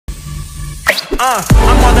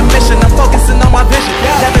I'm on a mission, I'm focusing on my vision.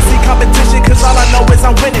 Never see competition, cause all I know is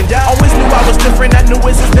I'm winning. Always knew I was different, I knew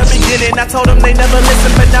it since the beginning. I told them they never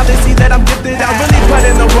listen, but now they see that I'm gifted. I really put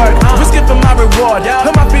in the work, risking for my reward.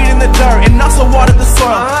 Put my feet in the dirt, and also water the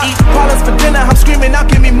soil. Eat products for dinner, I'm screaming out,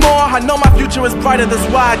 give me more. I know my future is brighter, that's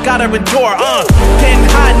why I gotta endure. Getting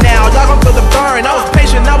hot now, y'all gon' feel the burn. I was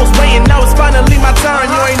patient, I was waiting, now it's finally my turn.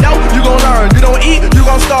 You ain't know, you gon' learn. You don't eat, you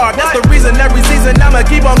gon' starve. That's the reason every season I'ma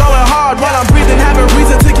keep on going hard. While I'm breathing, having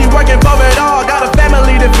reason to keep working for it all. Got a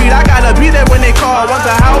family to feed, I gotta be there when they call. Want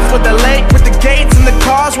the house with the lake, with the gates and the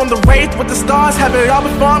cars. Want the wraith with the stars, have it all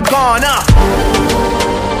before I'm gone.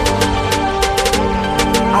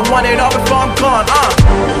 I want it all before I'm gone.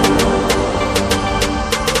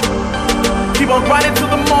 Keep on grinding till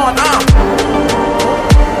the morn.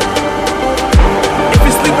 If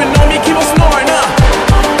you're sleeping on me, keep on snoring.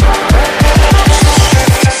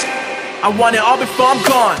 I want it all before I'm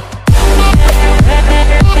gone.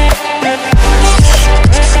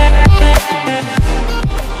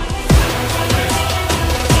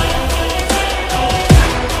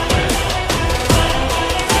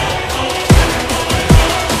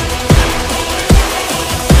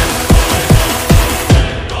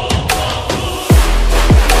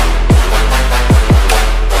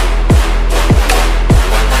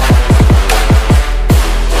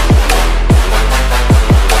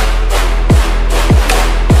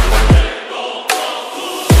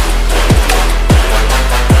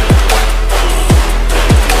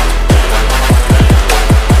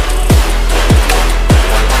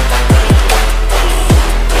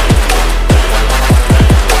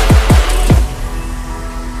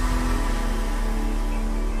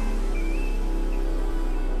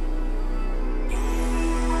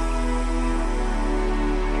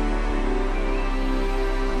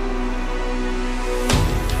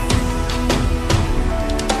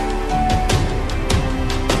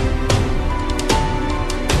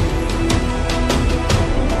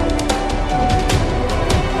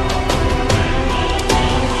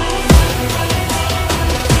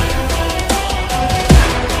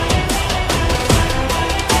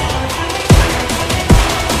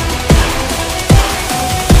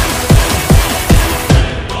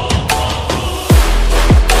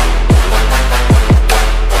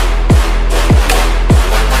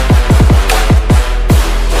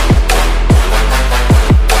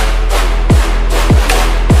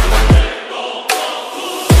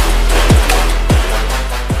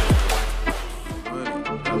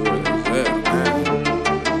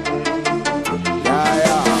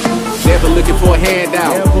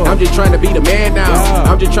 I'm just trying to be the man now.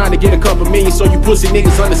 I'm just trying to get a couple million so you pussy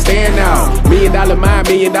niggas understand now. $1 million mind,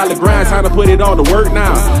 $1 million grind, time to put it all to work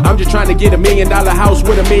now. I'm just trying to get $1 million house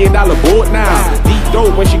with $1 million board now. Deep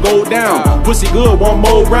dope when she go down, pussy good, one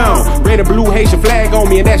more round. Red and blue Haitian flag on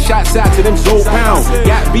me and that shot's out to them Zoe pounds.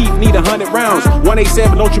 Got beef, need 100 rounds.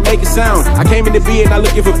 187, don't you make it sound. I came in the bed not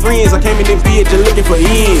looking for friends, I came in the bed just looking for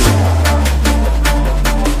ends.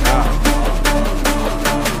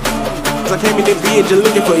 I came in the bed just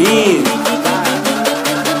looking for ends.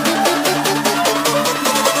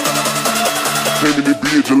 Came in the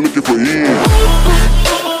bed just looking for ends.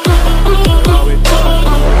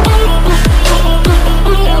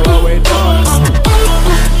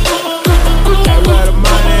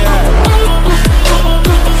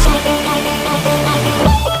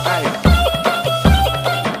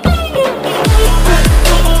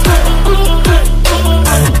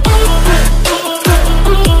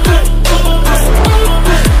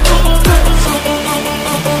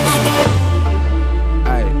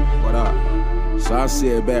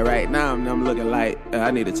 Sit back right now, I'm looking like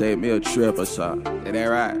I need to take me a trip or something. Is that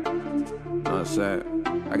right? You know what I'm saying?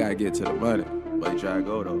 I gotta get to the money. But you try to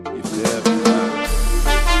go though. You feel me?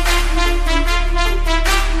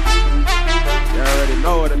 You already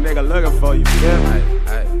know what a nigga looking for, you feel me?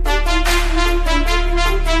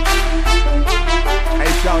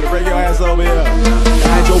 Hey, Shorty, bring your ass over here.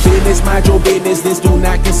 Mind your business, this do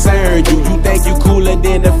not concern you. You think you cooler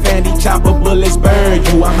than the Fanny chopper, bullets burn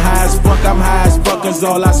you. I'm high as fuck, cause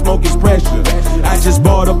all I smoke is pressure. I just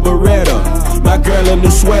bought a Beretta, my girl a new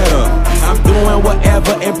sweater. I'm doing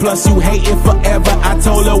whatever, and plus you hating forever. I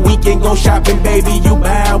told her we can go shopping, baby, you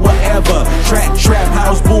buy whatever. Trap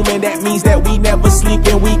house booming, that means that we never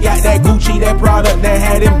sleeping. We got that Gucci, that product that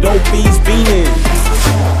had them dope fiends fiending.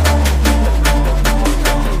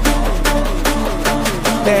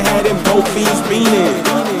 That had them dope fiends fiending.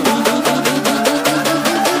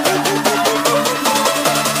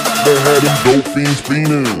 That had them dope fiends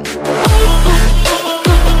fiending.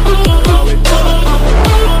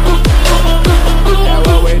 That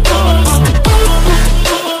what we doing.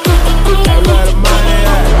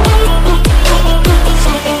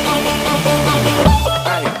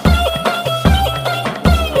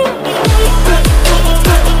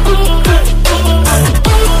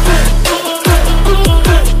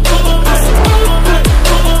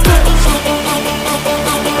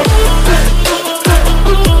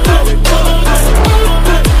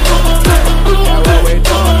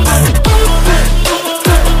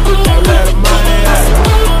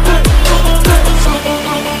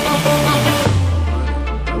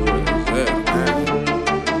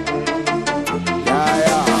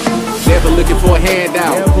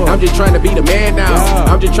 handout. I'm just trying to be the man now.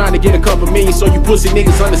 I'm just trying to get a couple million so you pussy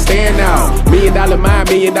niggas understand now. $1 million mind,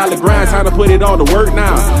 $1 million grind, time to put it all to work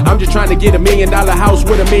now. I'm just trying to get $1 million house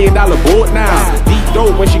with $1 million board now. Deep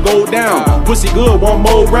dope when she go down. Pussy good, one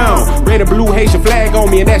more round. Red and blue Haitian flag on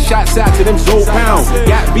me and that shot out to them Zoe pounds.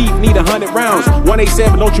 Got beef, need 100 rounds.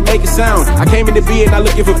 187, don't you make it sound. I came in the bed not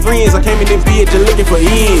looking for friends. I came in the bed just looking for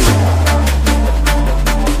ends.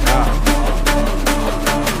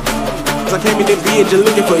 I came in the bed just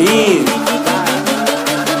looking for ends.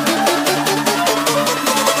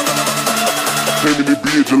 Came in the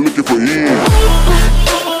bed just looking for ends.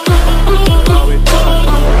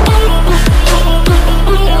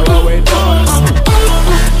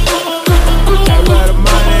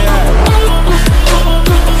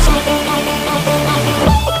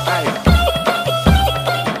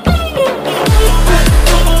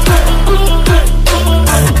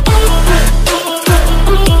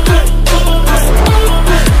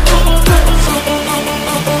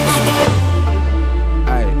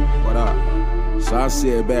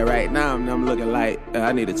 Sit back right now, I'm looking like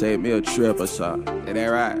I need to take me a trip or something. Is that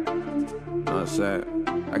right? You know what I'm saying?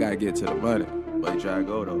 I gotta get to the money. But you try to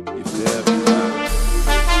go though. You feel me?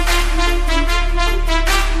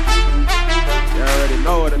 You already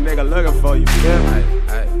know what a nigga looking for, you feel me?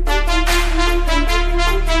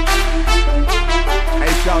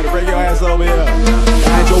 Hey, Schor, bring your ass over here.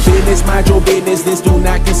 Mind your business, this do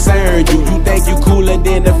not concern you. You think you cooler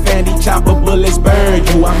than the Fanny chopper, bullets burn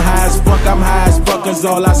you. I'm high as fuck, cause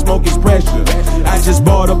all I smoke is pressure. I just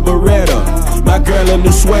bought a Beretta, my girl a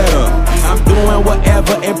new sweater. I'm doing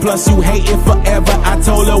whatever, and plus you hating forever. I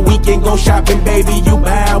told her we can go shopping, baby, you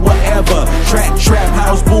buy whatever. Trap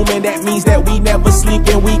house booming, that means that we never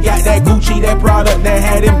sleeping. We got that Gucci, that product that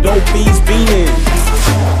had them dope fiends fiending.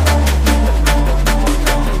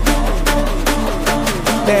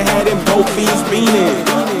 That had them dope fiends fiending.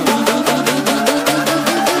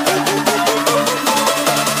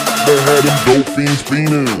 That had them dope fiends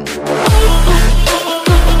fiending.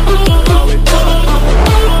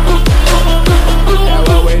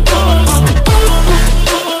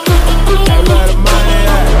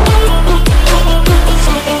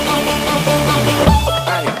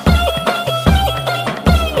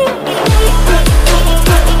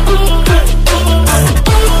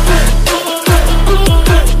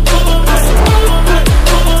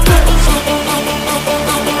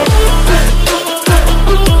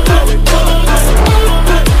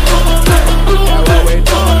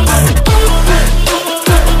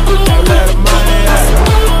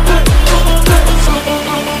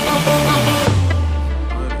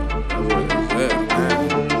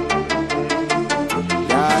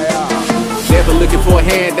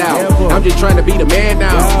 I'm just trying to be the man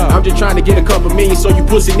now. I'm just trying to get a couple million so you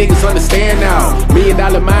pussy niggas understand now. $1 million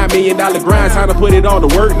mind, $1 million grind, time to put it all to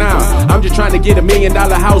work now. I'm just trying to get $1 million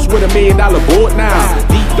house with $1 million board now.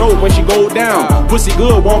 Deep dope when she go down. Pussy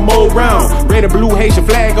good, one more round. Red and blue Haitian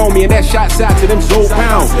flag on me and that shot out to them Zoe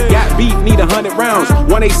pounds. Got beef, need 100 rounds.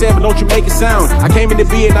 187, don't you make it sound. I came in the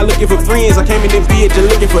bed not looking for friends. I came in the bed just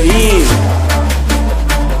looking for ends.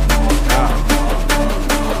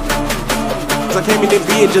 I came in the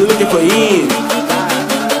bed just looking for ends.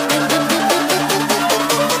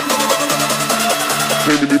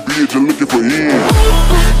 Came in the bed just looking for ends.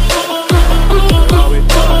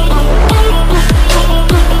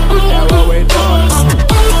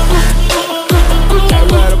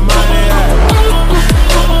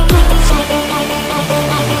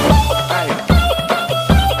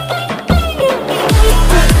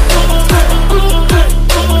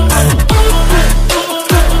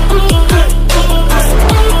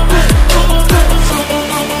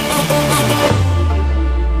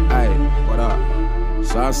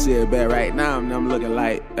 Sit back right now, I'm looking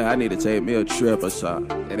like I need to take me a trip or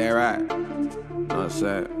something. Is that right? You know what I'm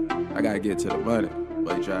saying? I gotta get to the money.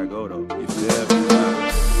 But you try to go though. You feel me?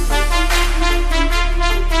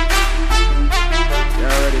 You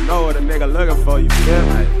already know what a nigga looking for, you feel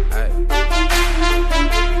me?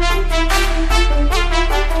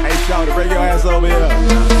 Hey, Schor, bring your ass over here.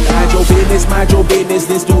 Mind your business,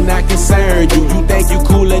 this do not concern you. You think you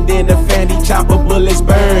cooler than the Fanny chopper, bullets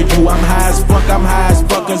burn you. I'm high as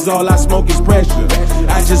fuck, cause all I smoke is pressure.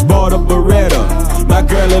 I just bought a Beretta, my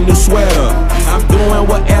girl a new sweater. I'm doing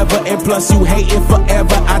whatever, and plus you hating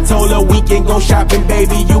forever. I told her we can go shopping,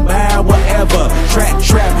 baby, you buy whatever.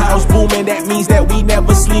 Trap house booming, that means that we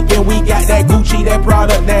never sleeping. We got that Gucci, that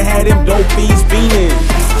product that had them dope fiends fiending.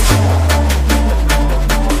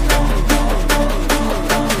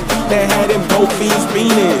 That had them dope fiends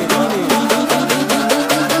fiending.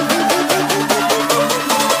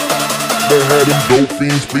 That had them dope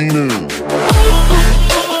fiends fiending.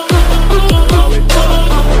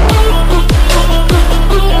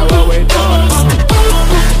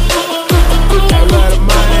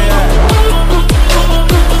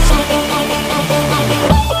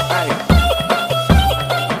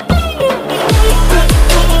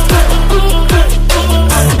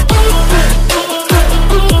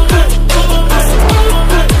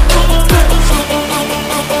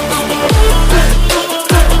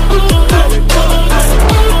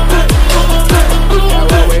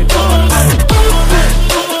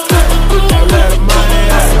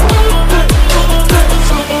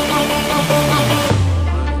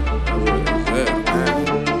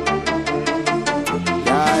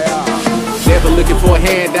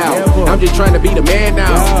 handout. I'm just trying to be the man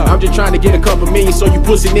now. I'm just trying to get a couple million so you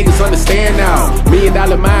pussy niggas understand now. $1 million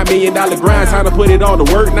mind, $1 million grind, time to put it all to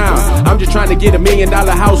work now. I'm just trying to get $1 million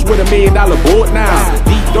house with $1 million board now.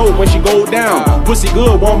 Deep dope when she go down. Pussy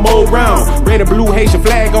good, one more round. Red and blue Haitian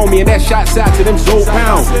flag on me and that shot out to them Zoe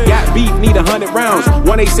pounds. Got beef, need 100 rounds.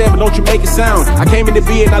 187, don't you make it sound. I came in the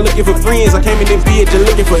bed not looking for friends. I came in the bed just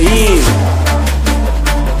looking for ends.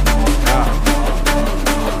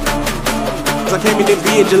 I came in the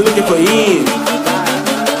bed just looking for ends.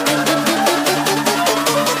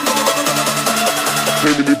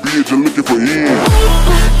 Came in the bed just looking for ends.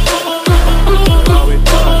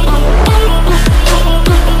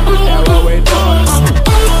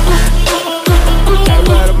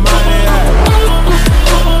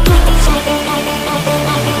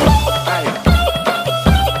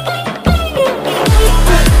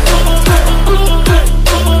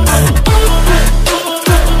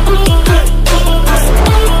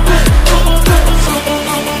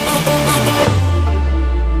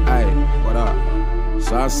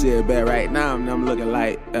 Sit back right now, I'm looking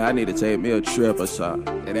like I need to take me a trip or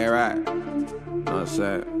something. Is that right? You know what I'm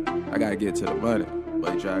saying? I gotta get to the money.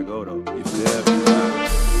 But you try to go though. You feel me?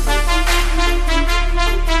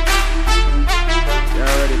 You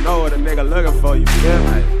already know what a nigga looking for, you feel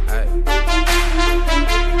me?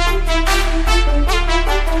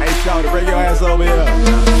 Hey, Schor, bring your ass over here.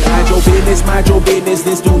 Mind your business,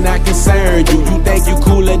 this do not concern you. You think you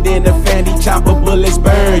cooler than the Fanny chopper bullets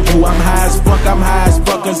burn you. I'm high as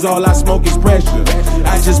fuck, cause all I smoke is pressure.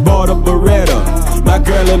 I just bought a Beretta, my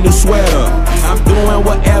girl a new sweater. I'm doing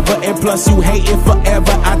whatever, and plus you hating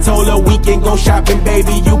forever. I told her we can go shopping,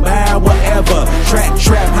 baby, you buy whatever.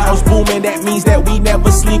 Trap house booming, that means that we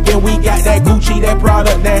never sleeping. We got that Gucci, that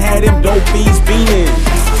product that had them dope fiends fiending.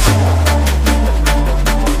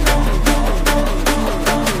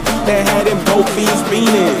 That had them dope fiends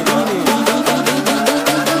fiending.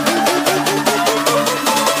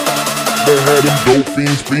 That had them dope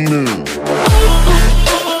fiends fiending.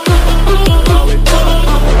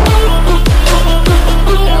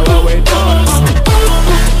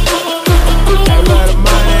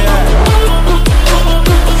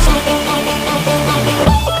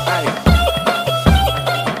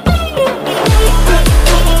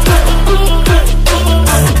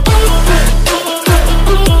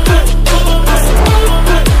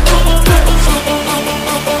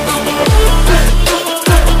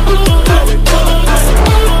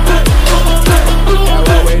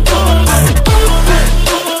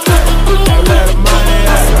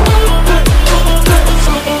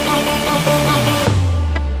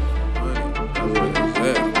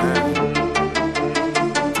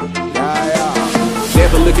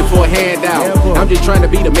 Looking for a handout. I'm just trying to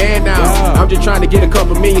be the man now. I'm just trying to get a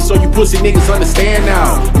couple million so you pussy niggas understand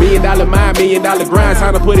now. $1 million mind, $1 million grind,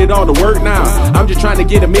 time to put it all to work now. I'm just trying to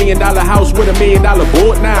get $1 million house with $1 million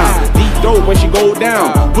board now. Deep dope when she go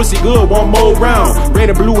down. Pussy good, one more round. Red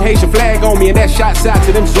and blue Haitian flag on me and that shot out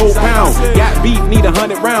to them Zoe pounds. Got beef, need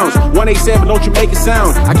 100 rounds. 187, don't you make it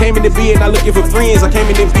sound. I came in the bed not looking for friends. I came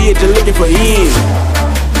in the bed just looking for ends.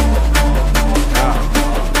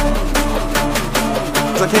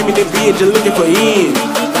 I came in the bed just looking for ends.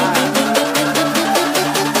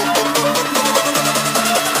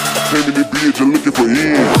 Came in the bed just looking for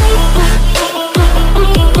ends.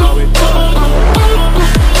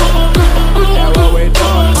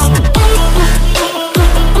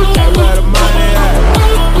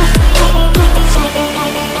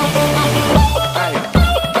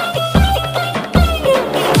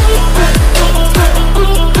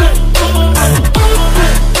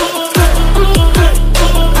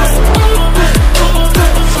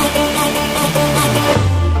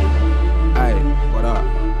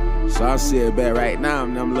 I sit back right now,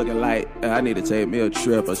 I'm looking like I need to take me a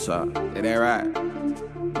trip or something. Is that right? You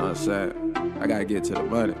know what I'm saying? I gotta get to the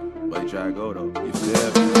money. But you try to go though. You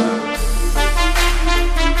feel me?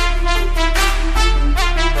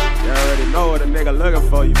 You already know what a nigga looking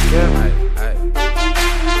for, you feel me?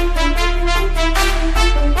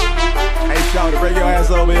 Hey, Schor, bring your ass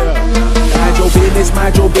over here.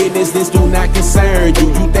 Mind your business, this do not concern you.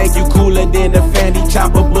 You think you cooler than the Fanny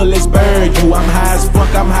chopper bullets burn you. I'm high as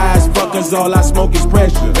fuck, cause all I smoke is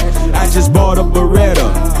pressure. I just bought a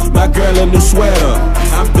Beretta, my girl a new sweater.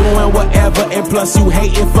 I'm doing whatever, and plus you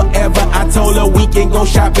hating forever. I told her we can go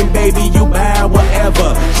shopping, baby, you buy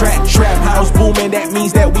whatever. Trap house booming, that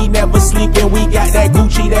means that we never sleeping. We got that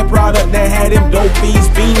Gucci, that product that had them dope fiends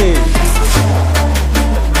fiending.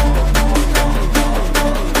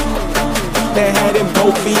 That had them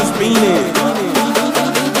dope fiends fiending.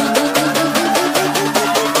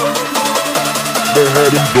 That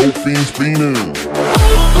had them dope fiends fiending.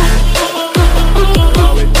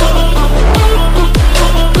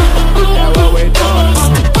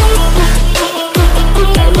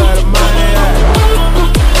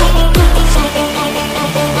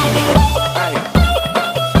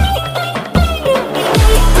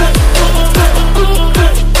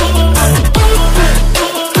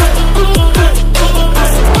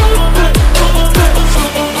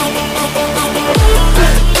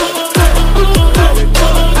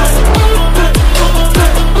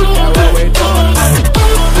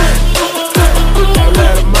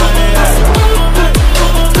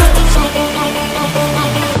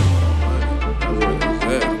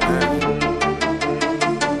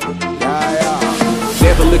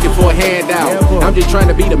 a handout. I'm just trying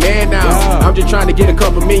to be the man now. I'm just trying to get a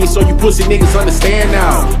couple million so you pussy niggas understand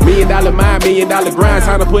now. $1 million mind, $1 million grind,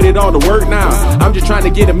 time to put it all to work now. I'm just trying to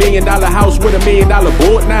get $1 million house with $1 million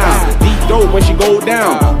board now. Deep dope when she go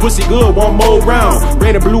down. Pussy good, one more round.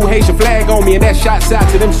 Red and blue Haitian flag on me and that shots out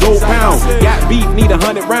to them Zoe pounds. Got beef, need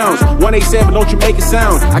 100 rounds. 187, don't you make it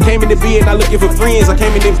sound. I came in the bed, not looking for friends. I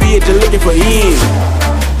came in the bed just looking for ends.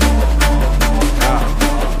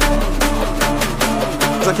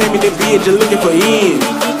 I came in the bed just looking for ends.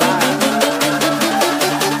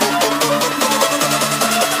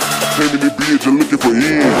 Came in the bed just looking for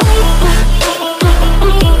ends.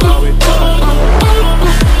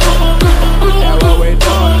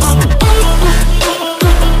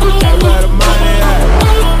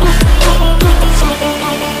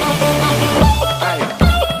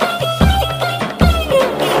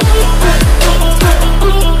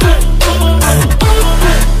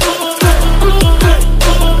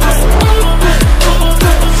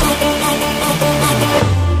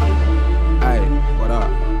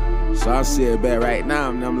 I sit back right now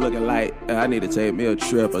and I'm looking like I need to take me a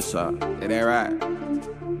trip or something. Is that right? You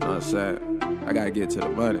know what I'm saying? I gotta get to the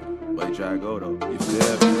money. But you try to go though. You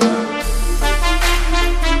feel me?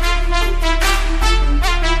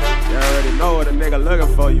 You already know what a nigga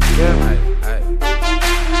looking for. You feel me?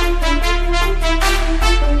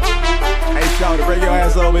 Hey, shawty, bring your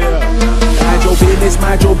ass over here.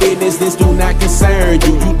 Mind your business, this do not concern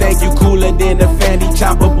you. You think you cooler than the Fanny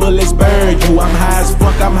chopper bullets burn you. I'm high as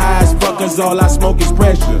fuck, cause all I smoke is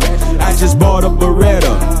pressure. I just bought a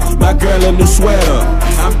Beretta, my girl a new sweater.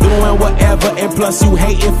 I'm doing whatever, and plus you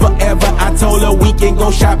hating forever. I told her we can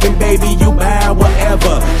go shopping, baby, you buy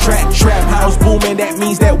whatever. Trap house booming, that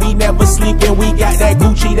means that we never sleeping. We got that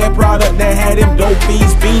Gucci, that product that had them dope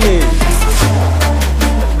fiends beating.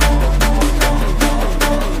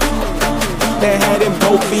 That had them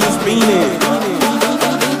dope fiends beating.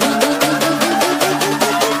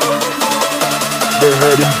 That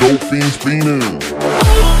had them dope fiends beating.